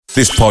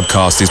This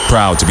podcast is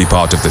proud to be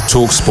part of the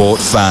TalkSport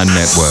Fan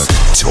Network.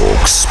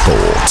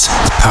 TalkSport.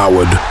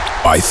 Powered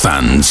by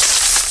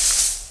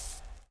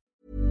fans.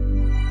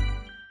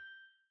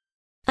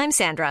 I'm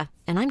Sandra,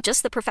 and I'm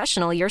just the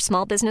professional your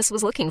small business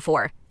was looking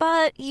for.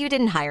 But you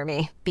didn't hire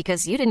me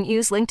because you didn't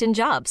use LinkedIn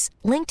Jobs.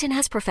 LinkedIn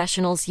has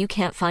professionals you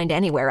can't find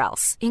anywhere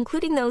else,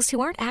 including those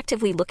who aren't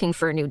actively looking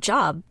for a new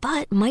job,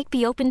 but might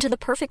be open to the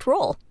perfect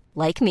role,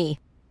 like me.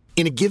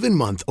 In a given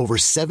month, over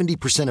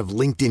 70% of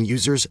LinkedIn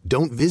users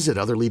don't visit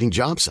other leading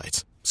job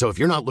sites. So if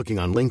you're not looking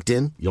on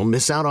LinkedIn, you'll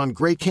miss out on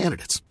great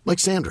candidates like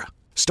Sandra.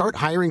 Start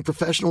hiring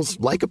professionals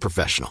like a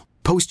professional.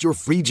 Post your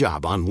free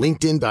job on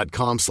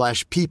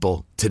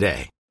linkedin.com/people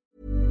today.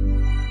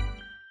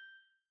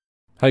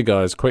 Hey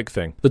guys, quick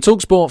thing. The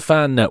TalkSport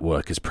Fan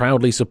Network is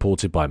proudly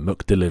supported by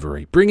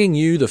McDelivery, bringing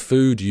you the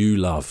food you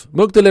love.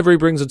 McDelivery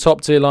brings a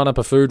top-tier lineup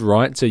of food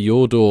right to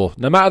your door.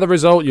 No matter the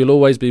result, you'll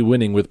always be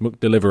winning with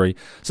McDelivery.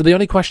 So the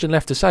only question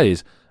left to say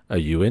is, are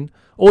you in?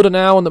 Order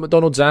now on the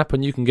McDonald's app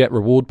and you can get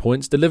reward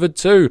points delivered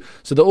too.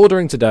 So the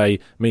ordering today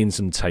means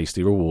some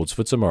tasty rewards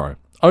for tomorrow.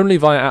 Only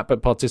via app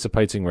at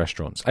participating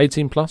restaurants.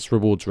 18 plus,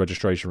 rewards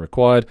registration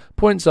required.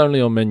 Points only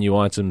on menu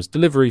items.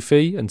 Delivery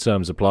fee and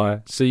terms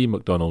apply. See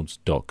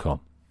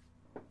mcdonalds.com.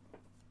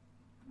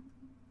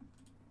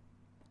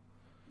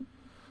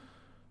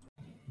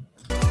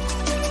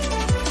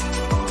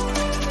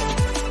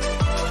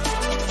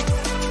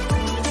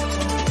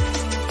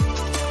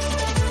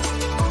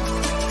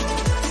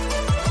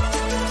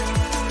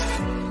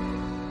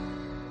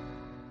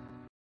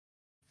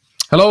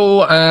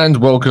 Hello and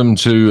welcome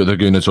to the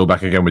Gooner Tour,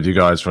 back again with you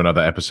guys for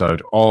another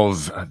episode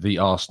of the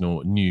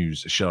Arsenal News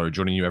Show.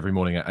 Joining you every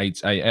morning at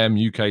 8 a.m.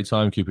 UK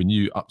time, keeping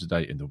you up to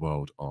date in the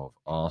world of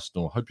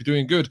Arsenal. Hope you're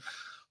doing good.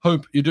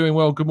 Hope you're doing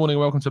well. Good morning.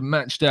 Welcome to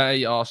Match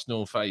Day.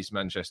 Arsenal face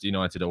Manchester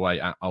United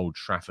away at Old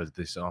Trafford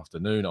this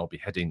afternoon. I'll be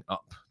heading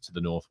up to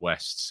the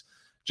Northwest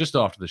just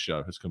after the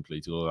show has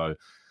completed, although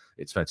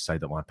it's fair to say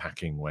that my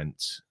packing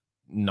went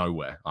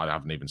nowhere. I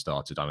haven't even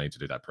started. I need to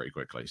do that pretty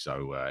quickly.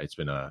 So it's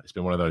been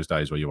one of those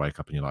days where you wake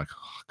up and you're like,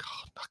 oh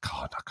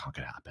God, I can't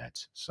get out of bed.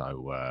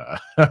 So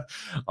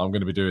I'm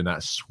going to be doing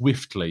that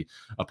swiftly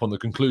upon the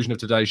conclusion of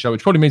today's show,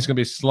 which probably means it's going to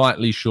be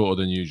slightly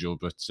shorter than usual,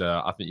 but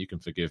I think you can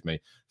forgive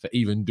me for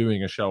even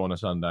doing a show on a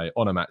Sunday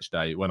on a match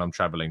day when I'm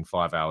traveling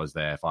 5 hours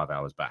there, 5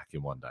 hours back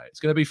in one day. It's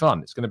going to be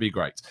fun. It's going to be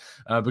great.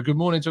 But good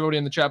morning to everybody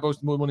in the chat box.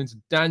 Good morning to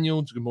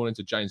Daniel. Good morning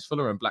to James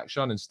Fuller and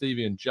Blackshine and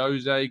Stevie and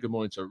Jose. Good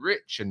morning to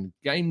Rich and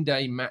Game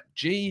Day Matt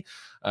G.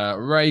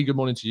 Ray, good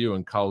morning to you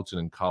and Carlton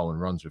and Carl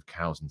and Runs with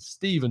Cows and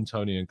Stephen,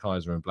 Tony and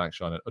Kaiser and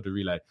Blackshine and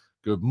Udarile.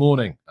 Good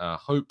morning.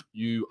 Hope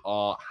you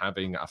are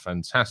having a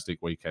fantastic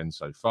weekend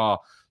so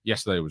far.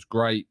 Yesterday was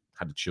great.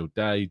 Had a chilled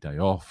day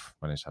off.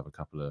 Managed to have a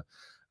couple of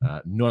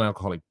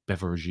non-alcoholic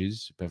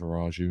beverages.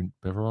 Beverages?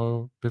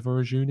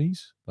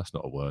 That's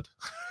not a word.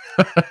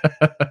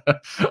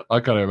 I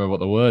can't remember what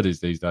the word is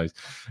these days.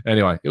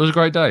 Anyway, it was a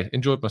great day.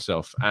 Enjoyed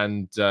myself.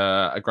 And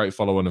a great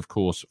follow-on, of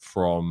course,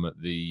 from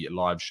the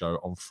live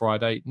show on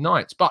Friday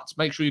night. But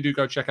make sure you do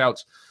go check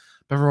out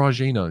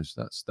Beveraginos.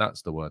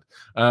 That's the word.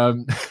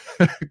 Go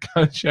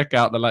and check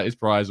out the latest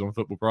prize on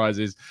Football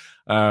Prizes.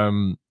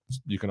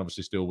 You can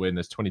obviously still win.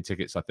 There's 20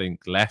 tickets, I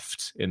think,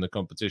 left in the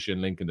competition.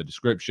 Link in the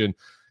description.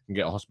 You can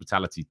get a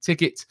hospitality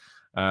ticket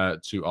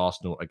to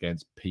Arsenal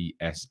against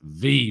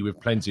PSV with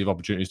plenty of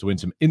opportunities to win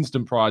some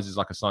instant prizes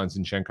like a signed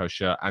Zinchenko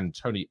shirt and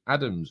Tony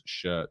Adams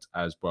shirt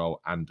as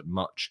well, and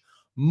much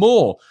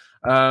more.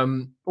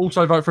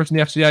 Also, vote for us in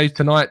the FCA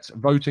tonight.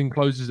 Voting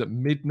closes at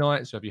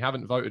midnight. So if you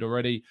haven't voted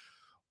already,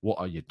 what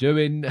are you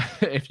doing?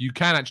 If you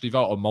can actually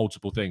vote on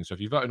multiple things. So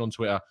if you voted on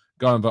Twitter,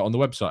 go and vote on the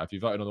website. If you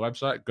voted on the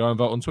website, go and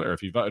vote on Twitter.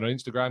 If you voted on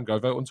Instagram, go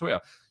vote on Twitter.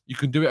 You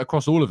can do it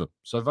across all of them.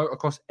 So vote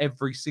across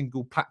every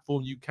single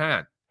platform you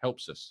can.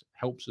 Helps us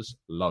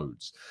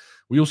loads.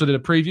 We also did a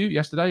preview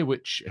yesterday,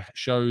 which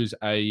shows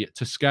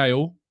to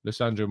scale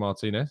Lisandro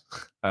Martinez.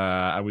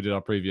 And we did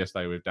our preview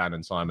yesterday with Dan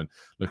and Simon,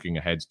 looking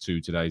ahead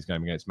to today's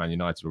game against Man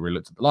United, where we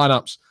looked at the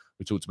lineups.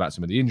 We talked about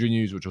some of the injury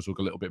news, which I'll talk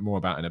a little bit more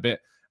about in a bit.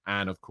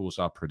 And, of course,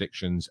 our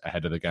predictions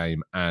ahead of the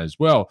game as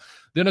well.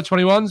 The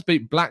under-21s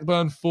beat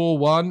Blackburn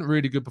 4-1.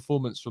 Really good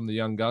performance from the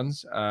young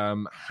guns.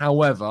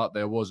 However,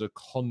 there was a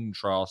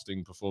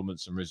contrasting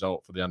performance and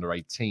result for the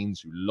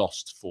under-18s, who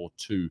lost 4-2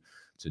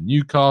 to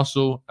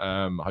Newcastle.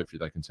 Hopefully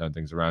they can turn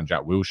things around.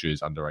 Jack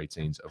Wilshere's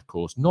under-18s, of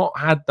course, not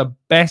had the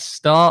best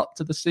start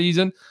to the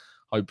season.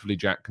 Hopefully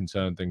Jack can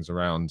turn things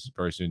around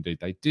very soon indeed.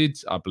 They did,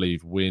 I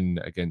believe, win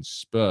against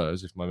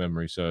Spurs, if my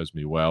memory serves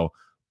me well,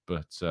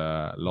 but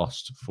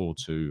lost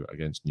 4-2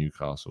 against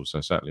Newcastle.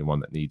 So certainly one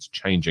that needs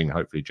changing.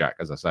 Hopefully Jack,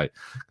 as I say,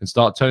 can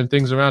start turning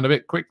things around a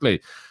bit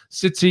quickly.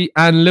 City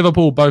and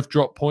Liverpool both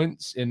dropped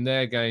points in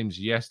their games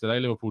yesterday.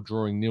 Liverpool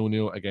drawing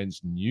 0-0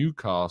 against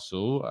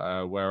Newcastle.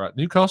 Where at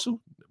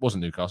Newcastle? It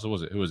wasn't Newcastle,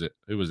 was it? Who was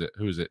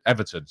it?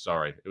 Everton,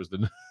 sorry. It was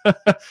the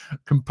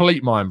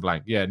complete mind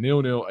blank. Yeah,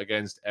 0-0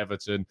 against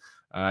Everton,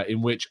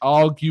 in which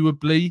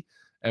arguably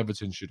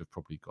Everton should have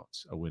probably got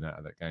a win out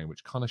of that game,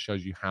 which kind of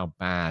shows you how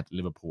bad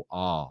Liverpool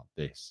are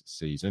this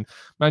season.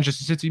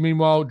 Manchester City,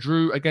 meanwhile,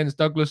 drew against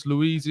Douglas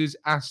Luiz's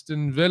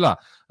Aston Villa.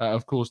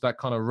 Of course, that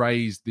kind of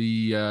raised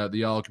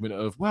the argument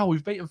of, well,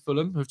 we've beaten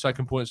Fulham, who've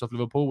taken points off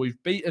Liverpool.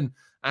 We've beaten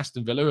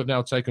Aston Villa, who have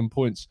now taken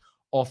points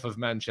off of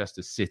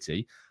Manchester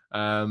City.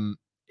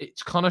 It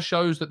kind of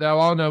shows that there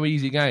are no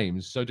easy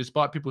games. So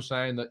despite people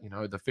saying that,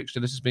 the fixture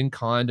list has been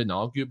kind, and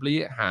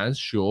arguably it has,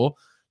 sure,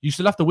 you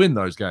still have to win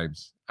those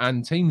games.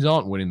 And teams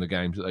aren't winning the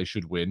games that they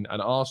should win,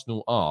 and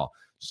Arsenal are.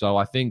 So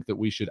I think that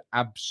we should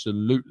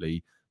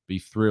absolutely be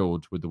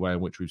thrilled with the way in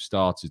which we've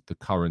started the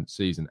current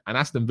season. And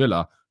Aston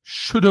Villa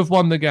should have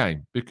won the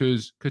game,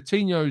 because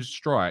Coutinho's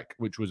strike,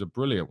 which was a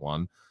brilliant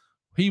one,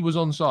 he was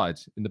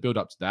onside in the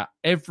build-up to that.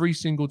 Every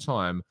single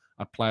time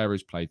a player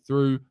is played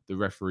through, the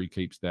referee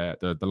keeps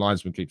the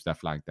linesman keeps their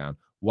flag down,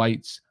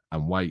 waits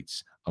and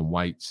waits and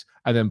waits,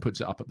 and then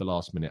puts it up at the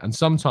last minute. And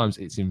sometimes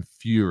it's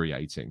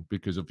infuriating,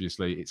 because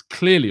obviously it's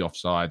clearly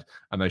offside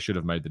and they should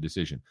have made the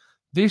decision.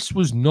 This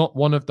was not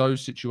one of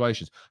those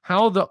situations.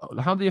 How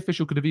the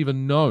official could have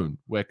even known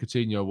where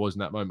Coutinho was in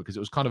that moment, because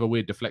it was kind of a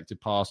weird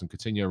deflected pass and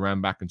Coutinho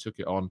ran back and took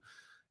it on.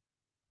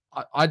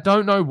 I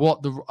don't know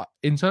what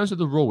in terms of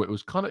the rule,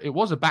 it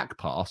was a back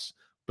pass,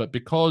 but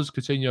because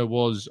Coutinho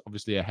was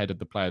obviously ahead of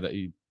the player that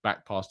he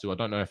back passed to, I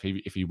don't know if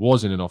he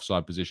was in an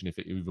offside position, if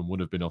it even would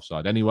have been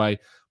offside anyway,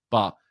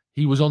 but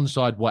he was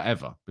onside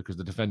whatever, because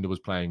the defender was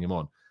playing him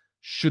on.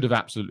 Should have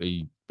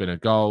absolutely been a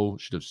goal,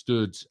 should have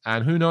stood.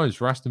 And who knows,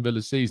 for Aston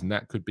Villa's season,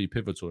 that could be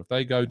pivotal. If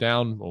they go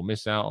down or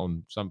miss out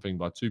on something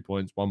by 2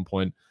 points, 1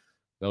 point,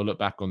 they'll look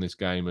back on this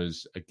game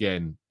as,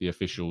 again, the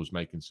officials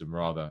making some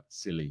rather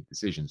silly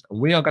decisions.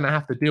 And we are going to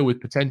have to deal with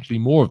potentially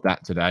more of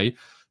that today,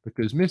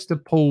 because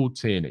Mr. Paul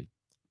Tierney,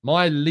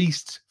 my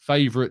least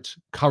favourite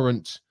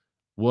current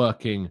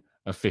working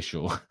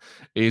official,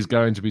 is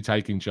going to be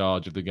taking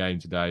charge of the game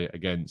today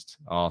against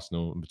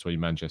Arsenal and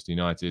between Manchester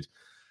United.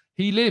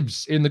 He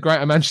lives in the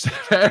Greater Manchester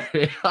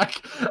area.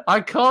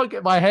 I can't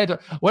get my head.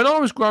 When I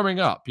was growing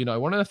up,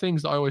 one of the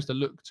things that I always used to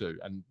look to,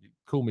 and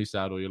call me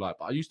sad all you like,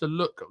 but I used to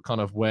look at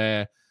kind of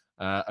where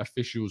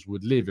officials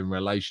would live in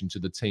relation to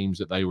the teams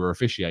that they were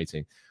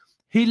officiating.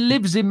 He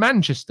lives in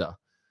Manchester.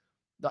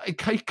 He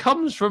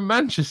comes from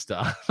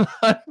Manchester.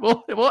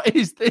 What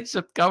is this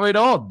going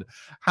on?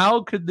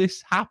 How could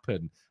this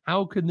happen?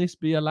 How can this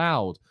be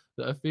allowed,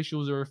 that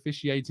officials are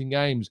officiating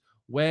games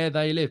where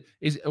they live?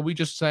 Are we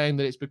just saying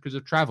that it's because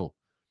of travel?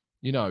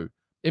 In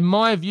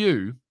my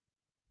view,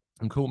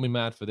 and call me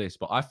mad for this,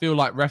 but I feel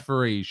like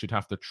referees should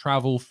have to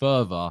travel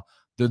further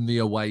than the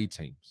away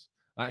teams.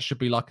 That should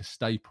be like a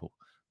staple.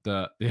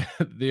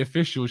 The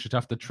officials should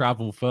have to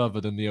travel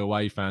further than the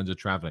away fans are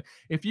traveling.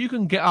 If you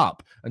can get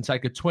up and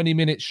take a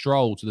 20-minute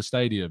stroll to the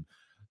stadium,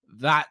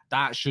 that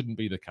shouldn't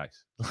be the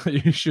case.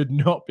 You should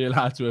not be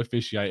allowed to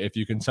officiate if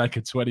you can take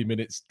a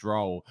 20-minute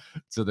stroll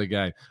to the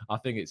game. I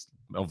think it's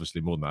obviously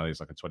more than that.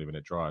 It's like a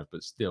 20-minute drive,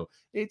 but still,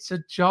 it's a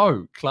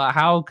joke. Like,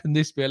 how can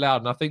this be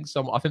allowed? And I think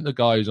the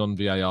guy who's on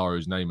VAR,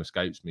 whose name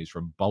escapes me, is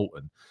from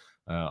Bolton.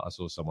 I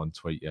saw someone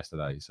tweet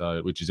yesterday,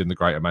 which is in the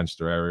Greater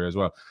Manchester area as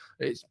well.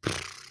 It's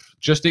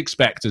just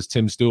expect, as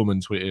Tim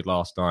Stillman tweeted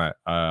last night,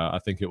 I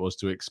think it was,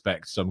 to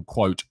expect some,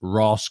 quote,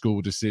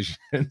 rascal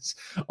decisions.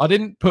 I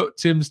didn't put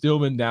Tim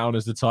Stillman down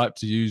as the type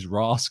to use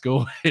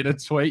rascal in a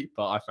tweet,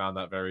 but I found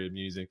that very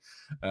amusing.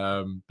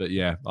 But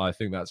yeah, I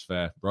think that's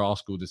fair.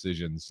 Rascal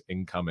decisions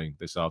incoming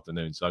this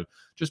afternoon. So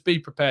just be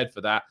prepared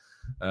for that,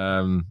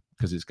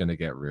 because it's going to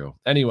get real.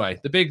 Anyway,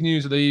 the big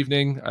news of the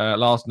evening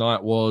last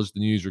night was the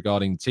news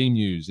regarding team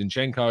news.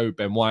 Zinchenko,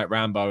 Ben White,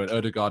 Rambo, and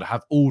Odegaard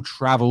have all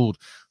travelled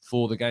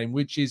for the game,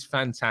 which is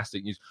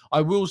fantastic news. I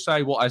will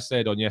say what I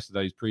said on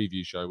yesterday's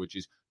preview show, which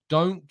is,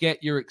 don't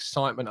get your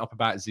excitement up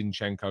about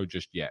Zinchenko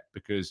just yet,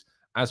 because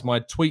as my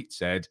tweet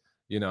said,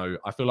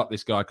 I feel like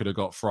this guy could have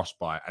got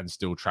frostbite and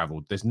still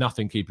travelled. There's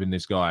nothing keeping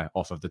this guy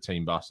off of the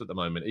team bus at the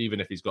moment. Even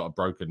if he's got a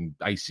broken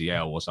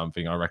ACL or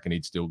something, I reckon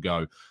he'd still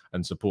go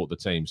and support the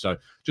team. So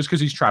just because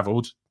he's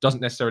travelled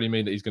doesn't necessarily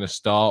mean that he's going to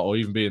start or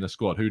even be in the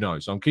squad. Who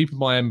knows? So I'm keeping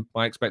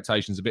my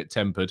expectations a bit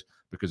tempered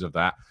because of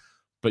that.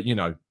 But,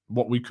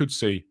 what we could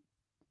see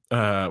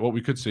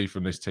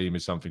from this team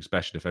is something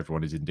special if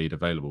everyone is indeed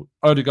available.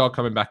 Odegaard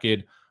coming back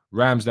in,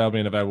 Ramsdale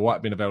being available,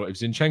 White being available. If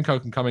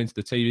Zinchenko can come into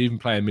the team, even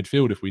play in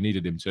midfield if we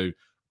needed him to,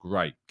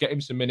 great. Get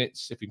him some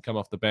minutes. If he can come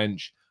off the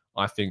bench,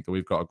 I think that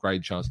we've got a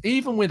great chance.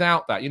 Even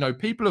without that,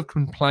 people have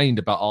complained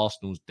about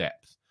Arsenal's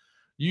depth.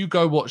 You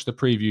go watch the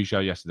preview show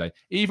yesterday.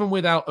 Even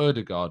without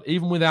Odegaard,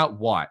 even without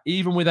White,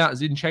 even without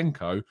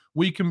Zinchenko,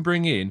 we can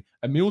bring in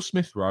Emile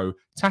Smith-Rowe,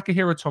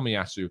 Takahiro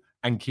Tomiyasu,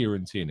 and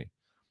Kieran Tierney.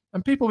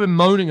 And people have been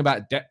moaning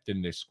about depth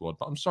in this squad,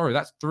 but I'm sorry,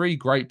 that's three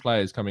great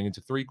players coming into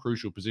three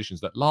crucial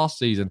positions that last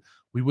season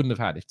we wouldn't have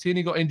had. If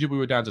Tierney got injured, we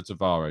were down to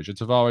Tavares. And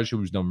Tavares, who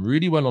was done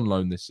really well on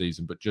loan this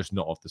season, but just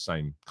not of the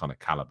same kind of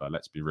caliber,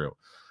 let's be real.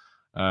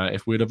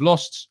 If we'd have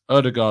lost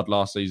Odegaard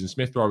last season,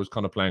 Smith-Rowe was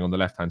kind of playing on the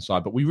left-hand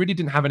side, but we really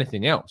didn't have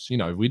anything else.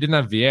 If we didn't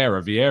have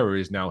Vieira, Vieira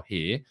is now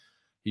here.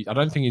 I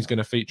don't think he's going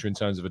to feature in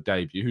terms of a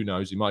debut. Who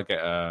knows? He might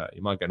get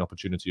an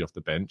opportunity off the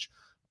bench.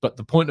 But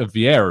the point of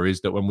Vieira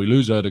is that when we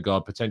lose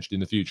Odegaard potentially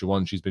in the future,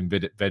 once she's been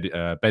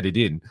bedded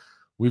in,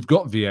 we've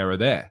got Vieira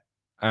there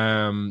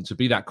to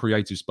be that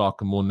creative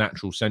spark and more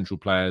natural central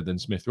player than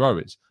Smith Rowe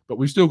is. But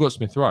we've still got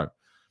Smith Rowe.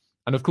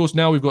 And of course,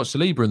 now we've got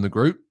Saliba in the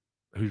group,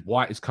 who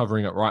White is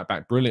covering at right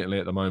back brilliantly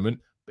at the moment.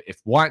 But if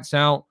White's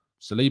out,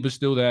 Saliba's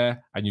still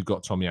there, and you've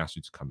got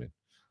Tomiyasu to come in.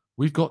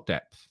 We've got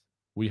depth.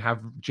 We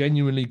have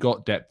genuinely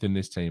got depth in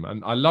this team.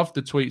 And I love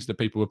the tweets that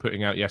people were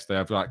putting out yesterday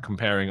of like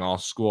comparing our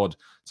squad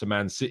to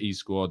Man City's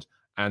squad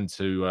and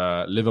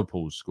to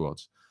Liverpool's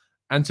squads.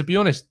 And to be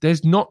honest,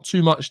 there's not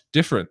too much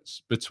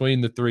difference between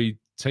the three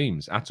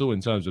teams at all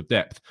in terms of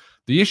depth.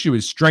 The issue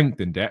is strength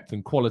and depth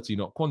and quality,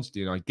 not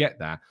quantity. And I get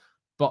that.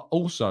 But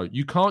also,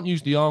 you can't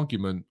use the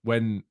argument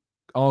when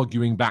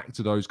arguing back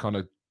to those kind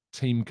of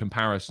team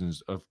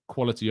comparisons of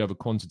quality over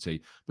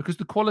quantity, because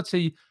the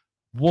quality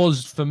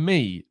was, for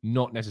me,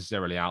 not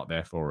necessarily out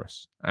there for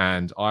us.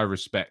 And I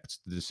respect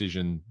the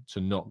decision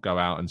to not go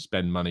out and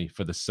spend money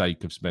for the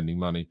sake of spending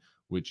money,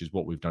 which is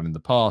what we've done in the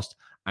past,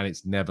 and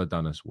it's never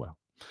done us well.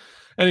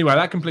 Anyway,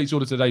 that completes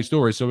all of today's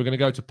stories. So we're going to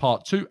go to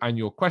part 2 and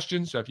your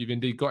questions. So if you've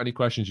indeed got any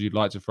questions you'd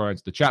like to throw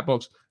into the chat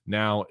box,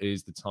 now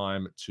is the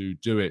time to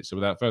do it. So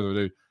without further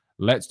ado,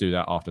 let's do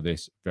that after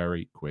this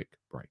very quick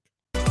break.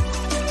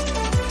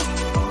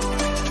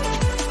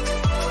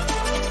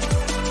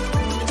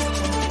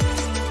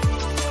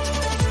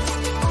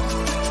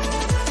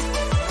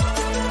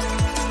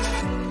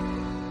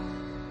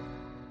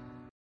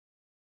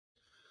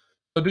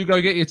 So do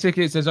go get your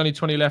tickets. There's only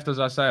 20 left, as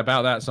I say.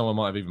 About that, someone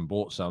might have even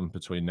bought some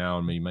between now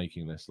and me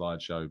making this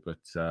slideshow. But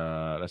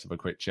let's have a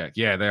quick check.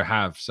 Yeah, they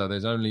have. So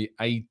there's only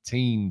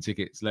 18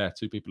 tickets left.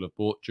 2 people have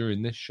bought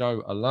during this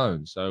show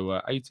alone.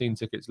 So 18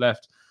 tickets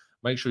left.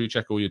 Make sure you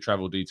check all your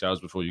travel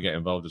details before you get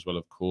involved as well,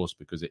 of course,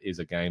 because it is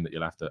a game that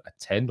you'll have to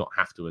attend, not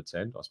have to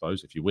attend, I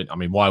suppose, if you win. I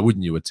mean, why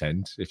wouldn't you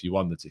attend if you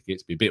won the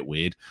tickets? It'd be a bit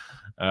weird.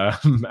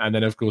 And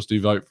then, of course, do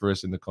vote for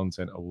us in the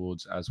Content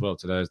Awards as well.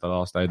 Today is the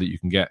last day that you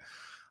can get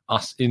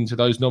us into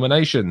those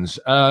nominations.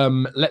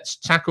 Let's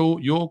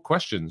tackle your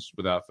questions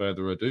without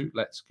further ado.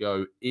 Let's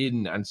go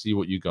in and see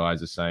what you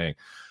guys are saying.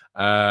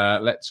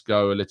 Let's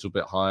go a little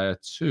bit higher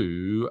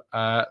to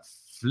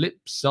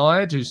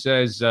Flipside, who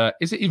says,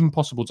 is it even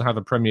possible to have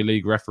a Premier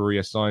League referee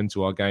assigned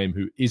to our game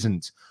who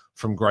isn't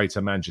from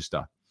Greater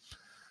Manchester?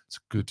 It's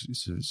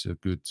a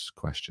good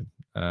question.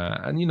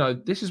 And, you know,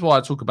 this is why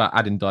I talk about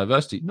adding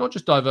diversity, not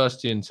just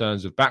diversity in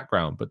terms of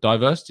background, but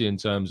diversity in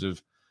terms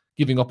of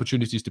giving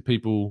opportunities to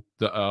people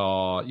that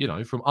are, you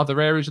know, from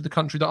other areas of the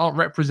country that aren't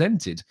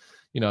represented,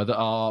 you know, that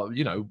are,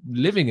 you know,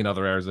 living in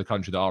other areas of the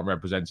country that aren't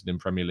represented in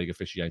Premier League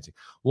officiating.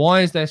 Why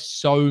is there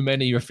so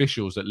many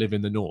officials that live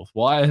in the north?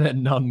 Why are there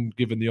none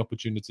given the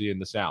opportunity in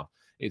the south?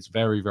 It's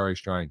very, very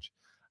strange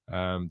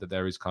that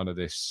there is kind of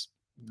this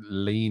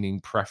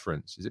leaning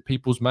preference. Is it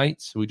people's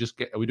mates? Are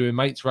we doing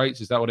mates rates?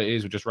 Is that what it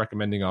is? We're just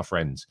recommending our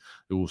friends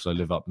who also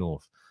live up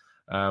north.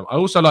 I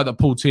also like that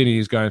Paul Tierney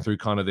is going through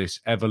kind of this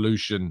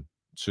evolution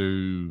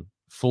to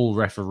full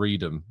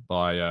refereedom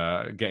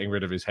by getting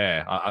rid of his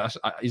hair.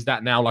 Is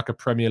that now like a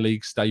Premier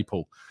League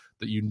staple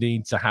that you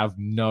need to have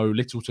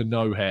little to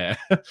no hair?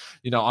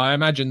 You know, I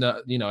imagine that,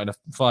 you know, in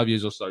 5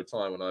 years or so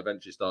time, when I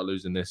eventually start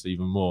losing this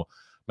even more,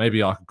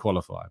 maybe I could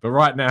qualify. But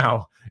right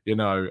now, you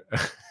know,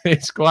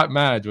 it's quite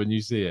mad when you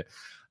see it.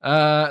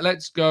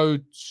 Let's go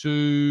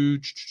to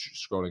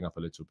scrolling up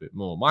a little bit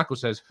more. Michael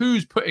says,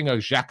 who's putting a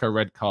Xhaka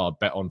red card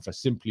bet on for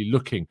simply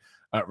looking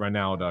at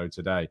Ronaldo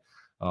today?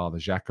 Oh, the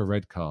Xhaka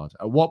red card.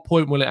 At what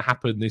point will it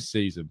happen this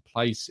season?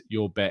 Place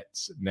your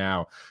bets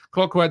now.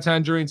 Clockwork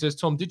Tangerine says,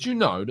 Tom, did you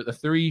know that the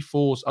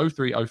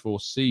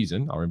 03-04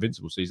 season, our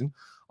invincible season,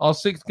 our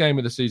 6th game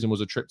of the season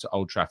was a trip to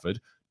Old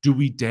Trafford? Do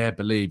we dare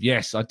believe?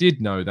 Yes, I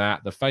did know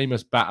that. The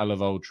famous Battle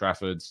of Old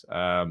Trafford,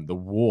 the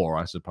war,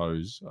 I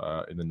suppose,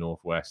 in the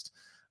Northwest,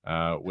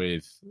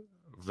 with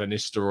Van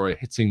Nistelrooy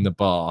hitting the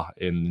bar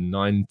in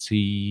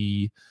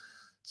 92nd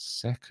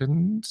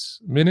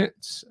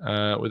minute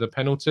with a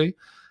penalty.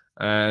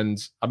 And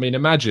I mean,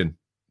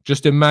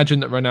 just imagine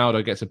that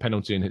Ronaldo gets a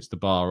penalty and hits the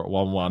bar at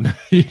 1-1.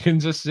 You can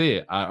just see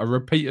it, a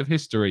repeat of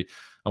history.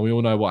 And we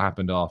all know what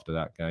happened after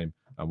that game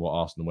and what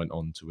Arsenal went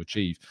on to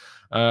achieve.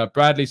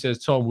 Bradley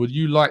says, Tom, would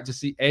you like to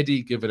see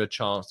Eddie give it a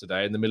chance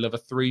today in the middle of a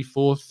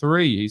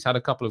 3-4-3? He's had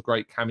a couple of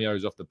great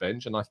cameos off the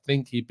bench, and I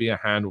think he'd be a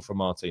handle for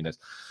Martinez.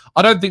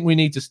 I don't think we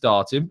need to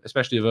start him,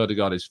 especially if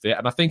Odegaard is fit.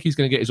 And I think he's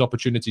going to get his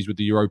opportunities with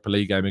the Europa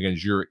League game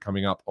against Zurich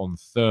coming up on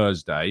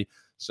Thursday.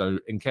 So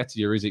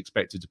Nketiah is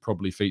expected to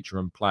probably feature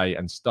and play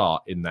and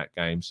start in that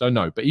game. So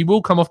no, but he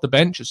will come off the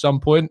bench at some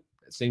point.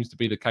 It seems to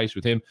be the case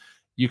with him.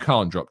 You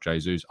can't drop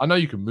Jesus. I know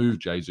you can move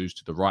Jesus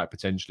to the right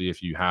potentially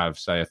if you have,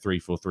 say, a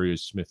 3-4-3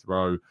 as Smith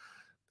Rowe,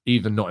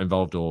 either not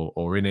involved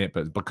or in it.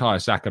 But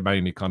Bukayo Saka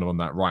mainly kind of on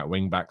that right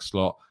wing back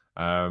slot.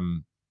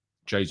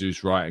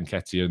 Jesus right, and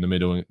Nketiah in the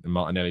middle, and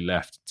Martinelli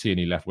left,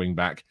 Tierney left wing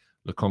back,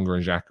 Lokonga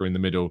and Xhaka in the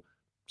middle,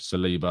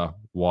 Saliba,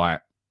 White,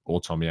 or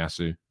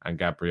Tomiyasu, and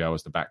Gabriel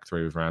as the back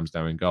three with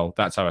Ramsdale in goal.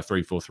 That's how a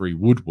 3-4-3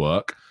 would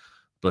work.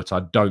 But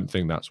I don't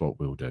think that's what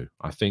we'll do.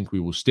 I think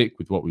we will stick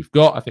with what we've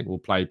got. I think we'll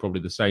play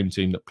probably the same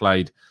team that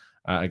played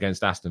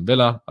against Aston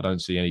Villa. I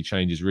don't see any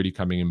changes really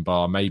coming in,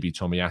 bar maybe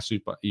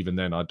Tomiyasu, but even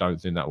then, I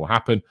don't think that will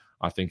happen.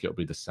 I think it'll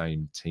be the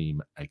same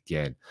team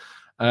again.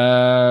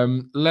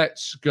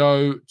 Let's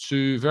go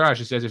to Viraj.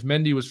 He says, if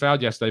Mendy was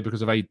fouled yesterday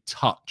because of a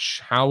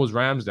touch, how was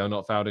Ramsdale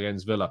not fouled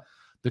against Villa?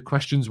 The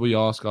questions we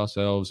ask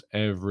ourselves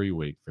every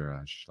week,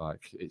 Viraj.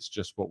 Like, it's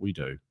just what we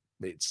do.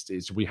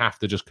 We have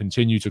to just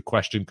continue to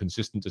question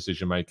consistent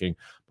decision-making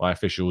by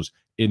officials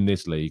in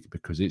this league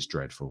because it's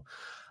dreadful.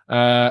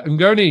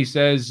 Ngoni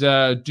says,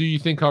 do you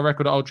think our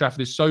record at Old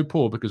Trafford is so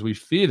poor because we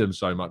fear them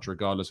so much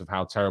regardless of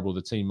how terrible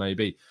the team may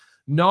be?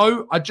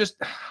 No, I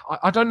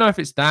don't know if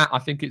it's that. I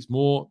think it's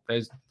more,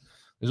 there's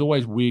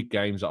always weird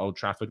games at Old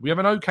Trafford. We have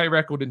an okay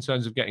record in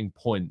terms of getting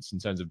points, in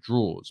terms of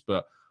draws,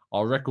 but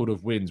our record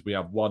of wins, we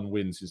have one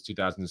win since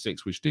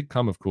 2006, which did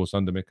come, of course,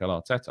 under Mikel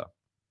Arteta.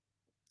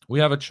 We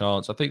have a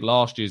chance. I think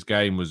last year's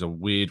game was a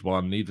weird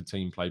one. Neither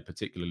team played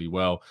particularly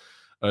well.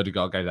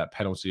 Odegaard gave that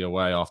penalty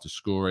away after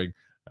scoring.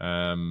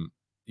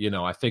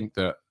 I think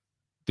that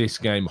this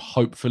game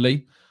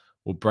hopefully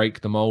will break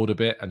the mold a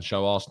bit and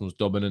show Arsenal's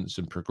dominance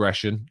and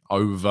progression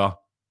over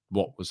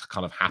what was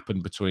kind of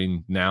happened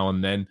between now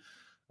and then.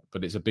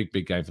 But it's a big,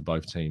 big game for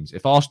both teams.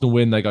 If Arsenal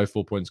win, they go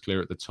 4 points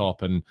clear at the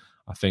top. And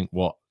I think,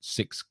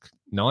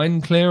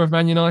 6-9 clear of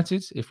Man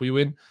United if we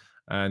win.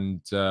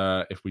 And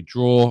if we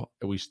draw,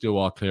 we still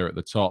are clear at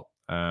the top.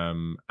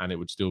 And it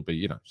would still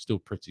be, still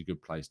pretty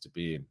good place to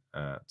be in,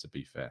 to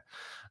be fair.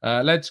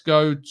 Let's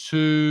go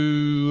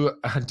to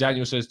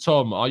Daniel says,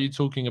 Tom, are you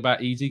talking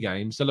about easy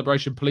games?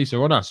 Celebration police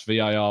are on us.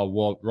 VAR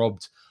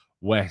robbed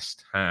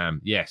West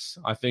Ham. Yes,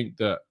 I think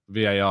that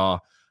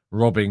VAR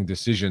robbing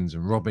decisions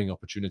and robbing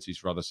opportunities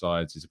for other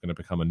sides is going to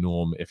become a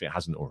norm if it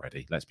hasn't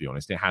already. Let's be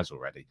honest, it has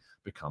already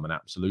become an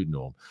absolute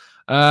norm.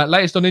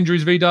 Latest on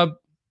injuries, VW.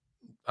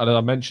 As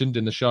I mentioned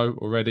in the show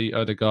already,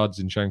 Odegaard,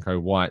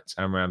 Zinchenko, White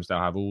and Ramsdale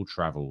have all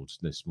travelled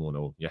this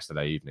morning or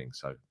yesterday evening.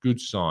 So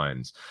good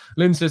signs.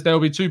 Lynn says there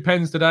will be 2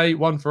 pens today,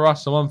 one for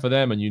us and one for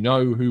them, and you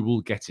know who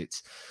will get it.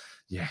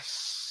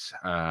 Yes,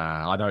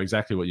 I know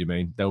exactly what you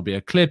mean. There will be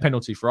a clear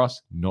penalty for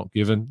us, not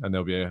given, and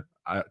there'll be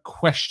a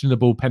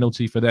questionable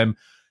penalty for them,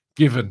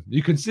 given.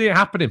 You can see it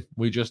happening.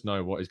 We just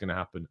know what is going to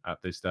happen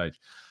at this stage.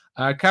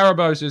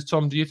 Carabo says,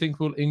 Tom, do you think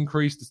we'll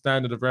increase the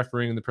standard of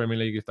refereeing in the Premier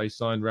League if they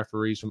sign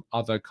referees from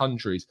other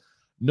countries?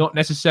 Not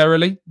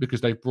necessarily,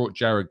 because they've brought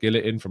Jared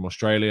Gillett in from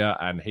Australia,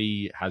 and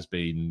he has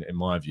been, in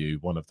my view,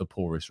 one of the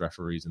poorest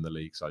referees in the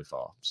league so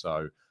far.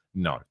 So,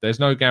 no,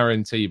 there's no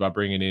guarantee by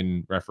bringing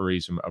in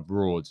referees from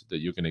abroad that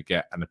you're going to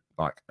get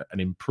an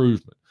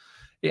improvement.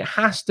 It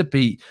has to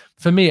be,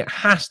 for me, it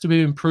has to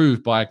be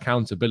improved by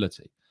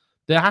accountability.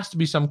 There has to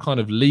be some kind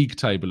of league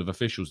table of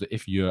officials that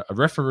if you're a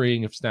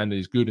refereeing of standard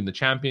is good in the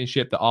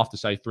Championship, that after,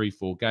 say,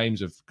 3-4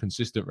 games of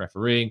consistent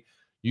refereeing,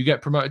 you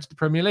get promoted to the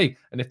Premier League.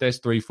 And if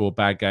there's 3-4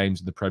 bad games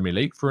in the Premier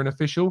League for an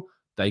official,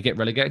 they get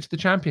relegated to the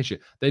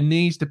Championship. There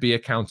needs to be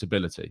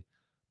accountability.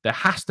 There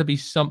has to be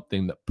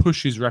something that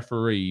pushes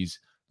referees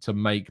to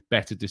make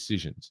better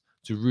decisions,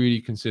 to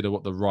really consider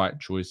what the right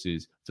choice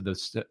is for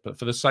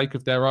the sake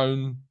of their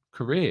own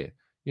career.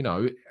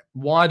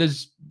 Why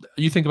does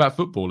you think about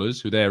footballers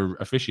who they're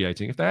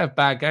officiating? If they have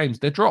bad games,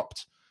 they're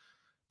dropped,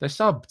 they're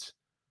subbed,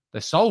 they're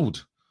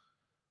sold.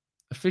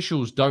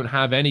 Officials don't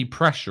have any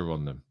pressure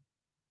on them.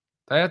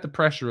 They have the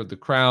pressure of the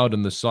crowd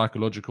and the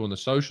psychological and the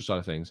social side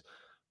of things,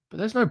 but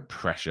there's no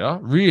pressure,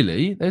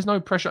 really. There's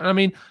no pressure. I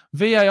mean,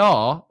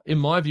 VAR, in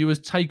my view, has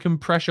taken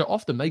pressure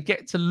off them. They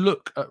get to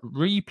look at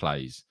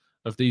replays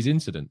of these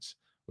incidents,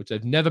 which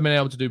they've never been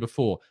able to do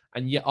before,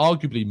 and yet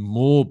arguably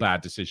more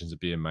bad decisions are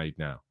being made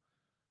now.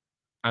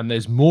 And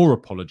there's more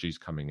apologies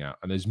coming out.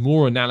 And there's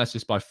more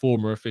analysis by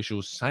former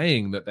officials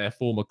saying that their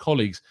former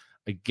colleagues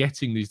are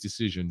getting these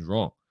decisions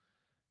wrong.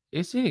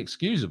 It's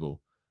inexcusable.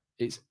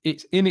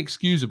 It's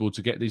inexcusable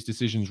to get these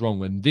decisions wrong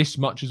when this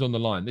much is on the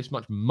line, this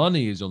much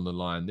money is on the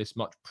line, this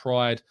much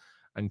pride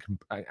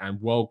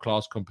and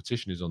world-class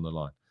competition is on the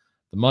line.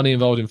 The money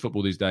involved in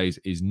football these days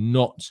is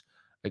not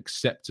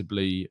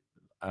acceptably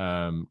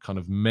kind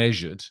of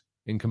measured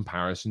in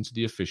comparison to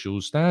the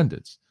officials'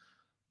 standards.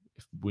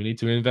 If we need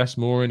to invest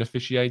more in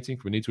officiating,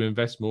 if we need to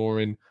invest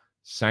more in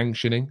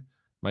sanctioning,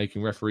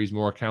 making referees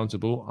more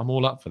accountable, I'm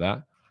all up for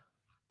that.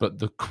 But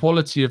the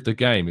quality of the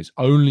game is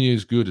only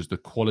as good as the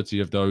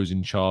quality of those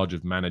in charge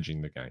of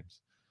managing the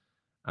games.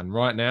 And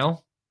right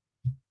now,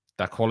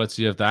 the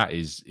quality of that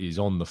is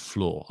on the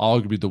floor,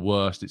 arguably the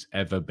worst it's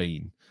ever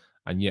been.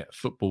 And yet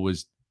football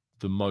is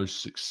the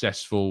most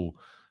successful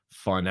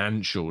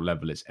financial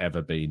level it's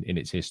ever been in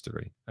its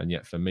history. And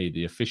yet for me,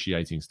 the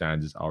officiating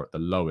standards are at the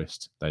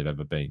lowest they've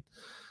ever been.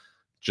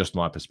 Just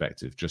my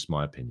perspective, just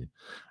my opinion.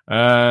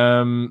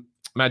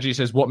 Maggie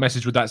says, what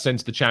message would that send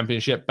to the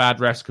Championship? Bad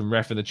refs can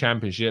ref in the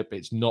Championship.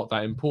 It's not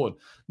that important.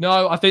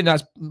 No, I think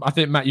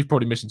Matt, you've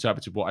probably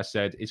misinterpreted what I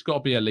said. It's got to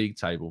be a league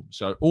table.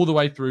 So all the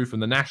way through from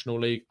the National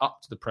League up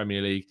to the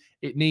Premier League,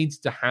 it needs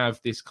to have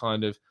this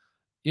kind of,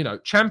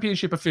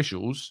 Championship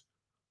officials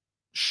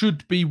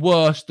should be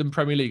worse than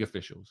Premier League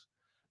officials.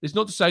 It's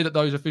not to say that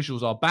those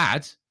officials are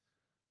bad,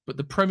 but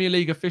the Premier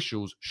League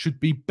officials should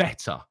be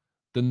better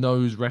than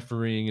those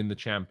refereeing in the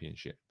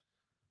Championship.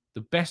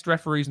 The best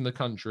referees in the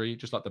country,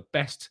 just like the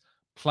best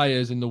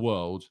players in the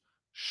world,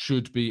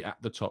 should be at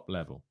the top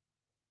level.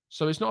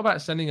 So it's not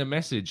about sending a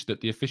message that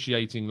the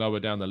officiating lower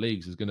down the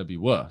leagues is going to be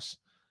worse.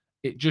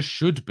 It just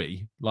should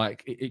be.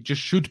 It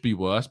just should be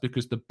worse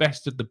because the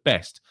best of the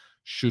best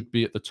should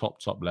be at the top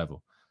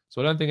level.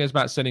 So I don't think it's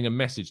about sending a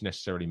message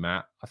necessarily,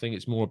 Matt. I think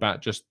it's more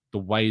about just the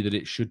way that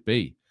it should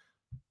be.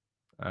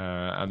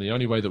 And the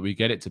only way that we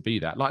get it to be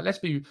that, let's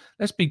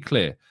be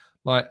clear.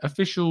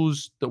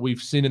 Officials that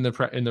we've seen in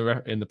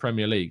the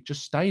Premier League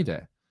just stay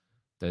there.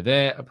 They're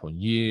there upon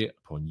year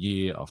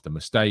after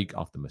mistake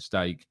after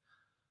mistake.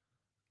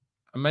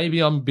 And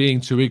maybe I'm being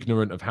too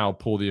ignorant of how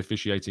poor the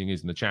officiating is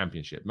in the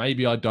Championship.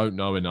 Maybe I don't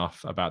know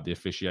enough about the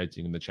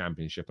officiating in the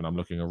Championship, and I'm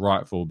looking a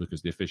right fool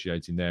because the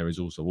officiating there is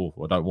also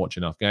awful. I don't watch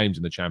enough games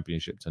in the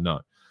Championship to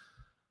know.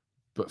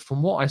 But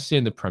from what I see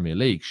in the Premier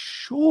League,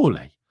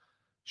 surely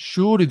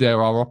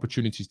there are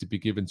opportunities to be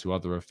given to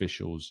other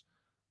officials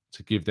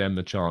to give them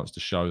the chance to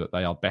show that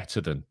they are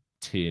better than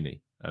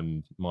Tierney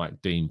and Mike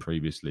Dean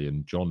previously,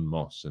 and John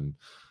Moss and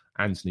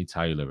Anthony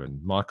Taylor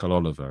and Michael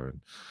Oliver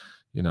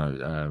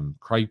and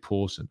Craig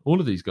Pawson,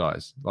 all of these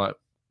guys.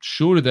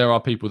 Surely there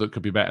are people that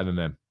could be better than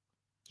them.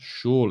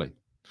 Surely.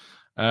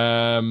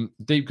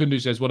 Deep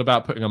Kundu says, what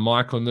about putting a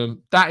mic on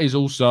them? That is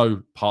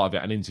also part of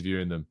it, and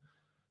interviewing them.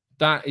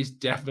 That is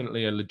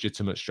definitely a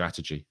legitimate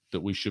strategy that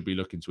we should be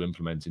looking to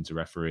implement into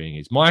refereeing,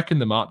 is micing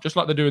them up, just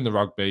like they do in the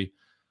rugby,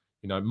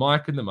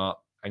 micing them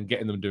up and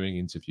getting them doing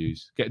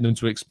interviews, getting them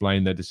to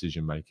explain their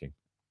decision-making.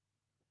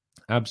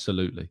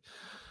 Absolutely.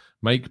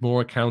 Make them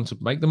more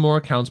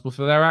accountable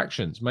for their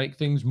actions. Make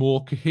things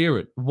more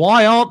coherent.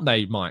 Why aren't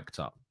they mic'd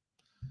up?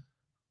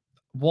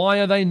 Why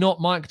are they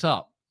not mic'd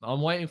up?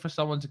 I'm waiting for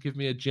someone to give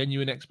me a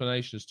genuine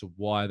explanation as to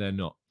why they're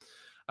not.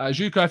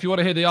 Zuko, if you want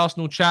to hear the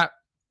Arsenal chat,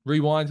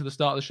 rewind to the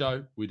start of the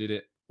show. We did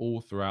it all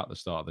throughout the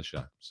start of the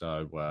show.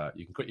 So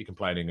you can quit your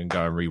complaining and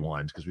go and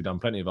rewind because we've done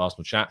plenty of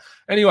Arsenal chat.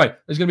 Anyway,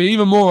 there's going to be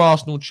even more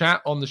Arsenal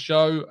chat on the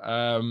show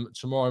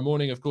tomorrow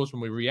morning, of course,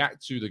 when we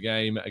react to the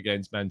game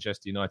against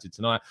Manchester United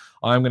tonight.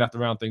 I'm going to have to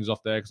round things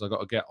off there because I've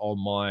got to get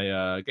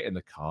on get in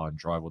the car and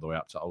drive all the way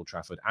up to Old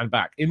Trafford and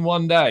back in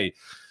one day.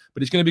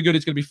 But it's going to be good.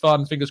 It's going to be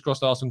fun. Fingers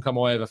crossed Arsenal come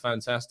away with a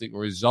fantastic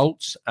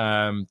result.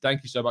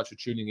 Thank you so much for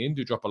tuning in.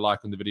 Do drop a like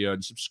on the video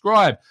and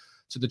subscribe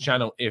to the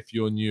channel if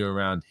you're new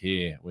around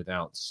here.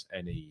 Without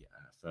any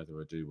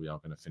further ado, we are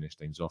going to finish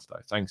things off,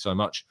 though. Thanks so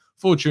much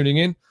for tuning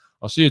in.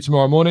 I'll see you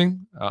tomorrow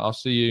morning. I'll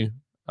see you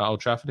at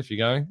Old Trafford if you're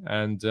going.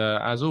 And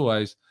as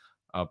always,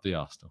 up the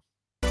Arsenal.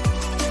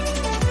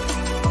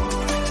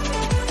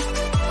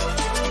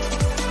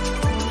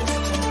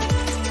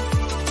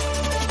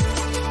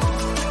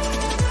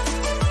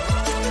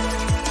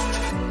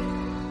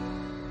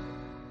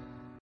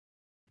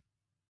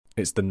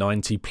 It's the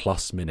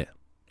 90-plus minute.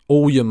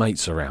 All your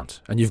mates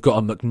around, and you've got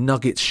a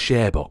McNuggets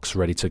share box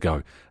ready to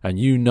go, and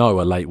you know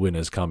a late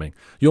winner's coming.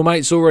 Your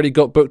mate's already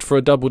got booked for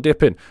a double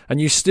dipping, and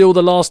you steal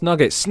the last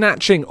nugget,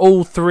 snatching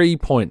all 3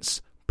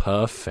 points.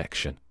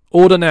 Perfection.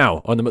 Order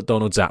now on the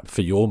McDonald's app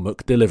for your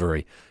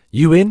McDelivery.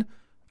 You in?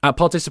 At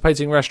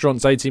participating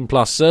restaurants 18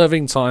 plus,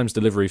 serving times,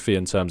 delivery fee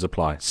and terms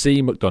apply.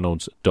 See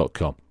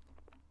mcdonalds.com.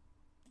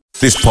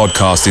 This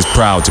podcast is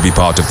proud to be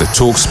part of the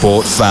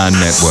TalkSport Fan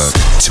Network.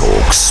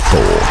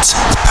 TalkSport.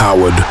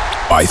 Powered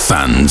by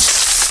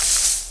fans.